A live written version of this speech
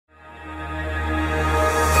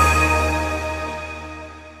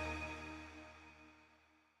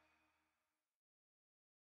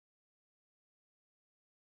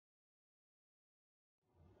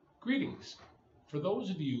Greetings. For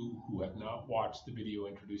those of you who have not watched the video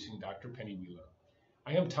introducing Dr. Penny Wheeler,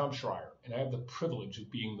 I am Tom Schreier, and I have the privilege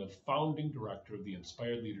of being the founding director of the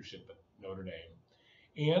Inspired Leadership at Notre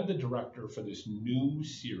Dame and the director for this new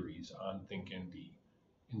series on Think.nd,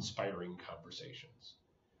 Inspiring Conversations.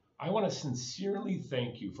 I want to sincerely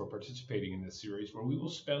thank you for participating in this series where we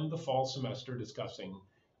will spend the fall semester discussing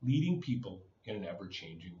leading people in an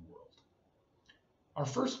ever-changing world. Our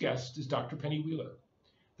first guest is Dr. Penny Wheeler,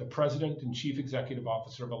 the President and Chief Executive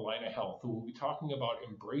Officer of Allina Health, who will be talking about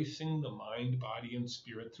embracing the mind, body, and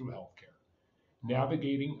spirit through healthcare,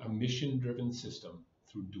 navigating a mission-driven system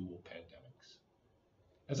through dual pandemics.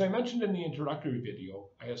 As I mentioned in the introductory video,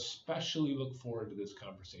 I especially look forward to this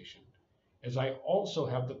conversation, as I also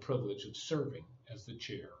have the privilege of serving as the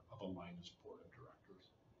chair of Allina's Board of Directors.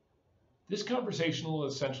 This conversation will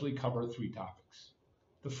essentially cover three topics.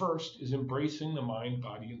 The first is embracing the mind,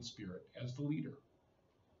 body, and spirit as the leader.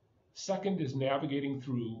 Second is navigating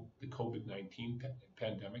through the COVID-19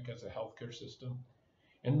 pandemic as a healthcare system.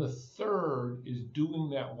 And the third is doing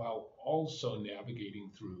that while also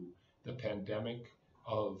navigating through the pandemic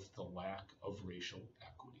of the lack of racial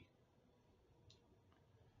equity.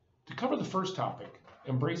 To cover the first topic,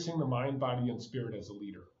 embracing the mind, body, and spirit as a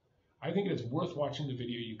leader, I think it is worth watching the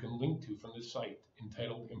video you can link to from this site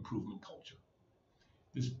entitled Improvement Culture.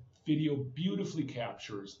 This video beautifully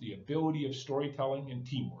captures the ability of storytelling and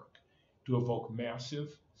teamwork to evoke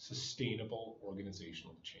massive, sustainable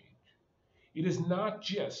organizational change. It is not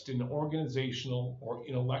just an organizational or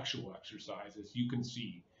intellectual exercise, as you can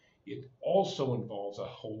see. It also involves a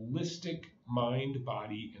holistic mind,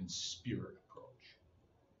 body, and spirit approach.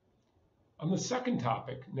 On the second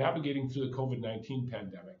topic, navigating through the COVID-19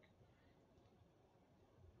 pandemic,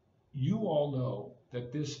 you all know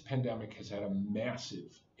that this pandemic has had a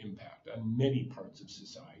massive impact on many parts of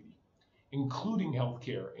society, including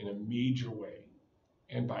healthcare in a major way,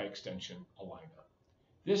 and by extension, Allina.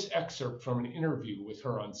 This excerpt from an interview with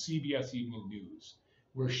her on CBS Evening News,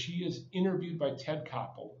 where she is interviewed by Ted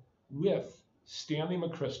Koppel with Stanley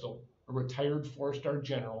McChrystal, a retired four-star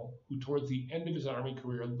general who towards the end of his Army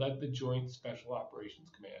career led the Joint Special Operations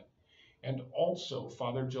Command, and also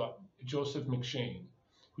Father Joseph McShane,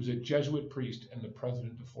 who's a Jesuit priest and the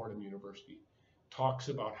president of Fordham University, talks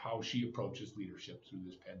about how she approaches leadership through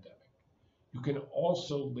this pandemic. You can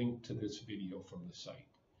also link to this video from the site.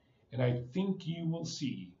 And I think you will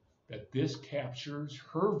see that this captures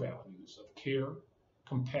her values of care,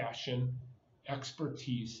 compassion,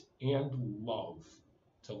 expertise, and love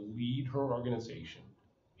to lead her organization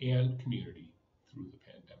and community through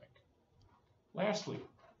the pandemic. Lastly,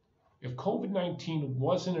 if COVID-19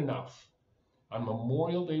 wasn't enough, on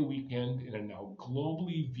Memorial Day weekend, in a now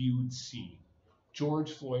globally viewed scene,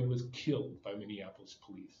 George Floyd was killed by Minneapolis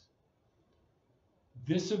police.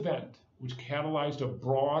 This event, which catalyzed a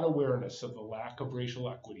broad awareness of the lack of racial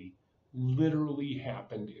equity, literally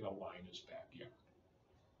happened in Allina's backyard.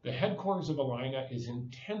 The headquarters of Allina is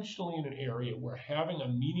intentionally in an area where having a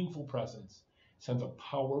meaningful presence sends a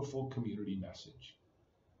powerful community message.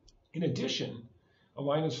 In addition,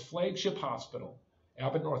 Allina's flagship hospital,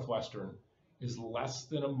 Abbott Northwestern, is less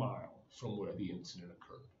than a mile from where the incident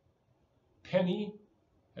occurred. Penny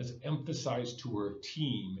has emphasized to her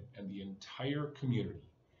team and the entire community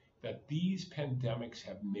that these pandemics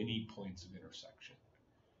have many points of intersection.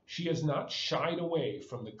 She has not shied away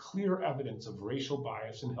from the clear evidence of racial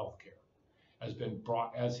bias in healthcare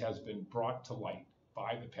as has been brought to light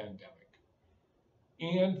by the pandemic,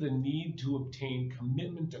 and the need to obtain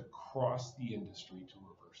commitment across the industry to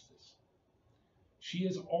reverse this. She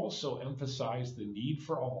has also emphasized the need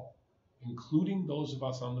for all, including those of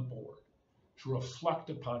us on the board, to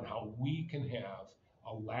reflect upon how we can have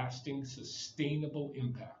a lasting, sustainable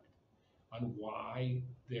impact on why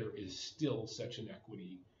there is still such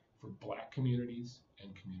inequity for Black communities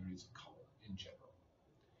and communities of color in general.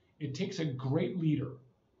 It takes a great leader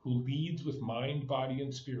who leads with mind, body,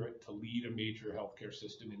 and spirit to lead a major healthcare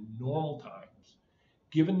system in normal times,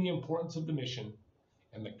 given the importance of the mission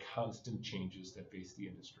and the constant changes that face the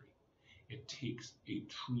industry. It takes a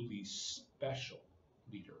truly special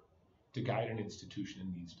leader to guide an institution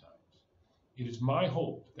in these times. It is my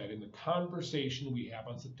hope that in the conversation we have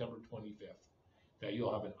on September 25th, that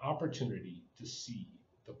you'll have an opportunity to see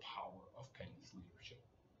the power of Penny's leadership.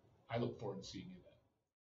 I look forward to seeing you then.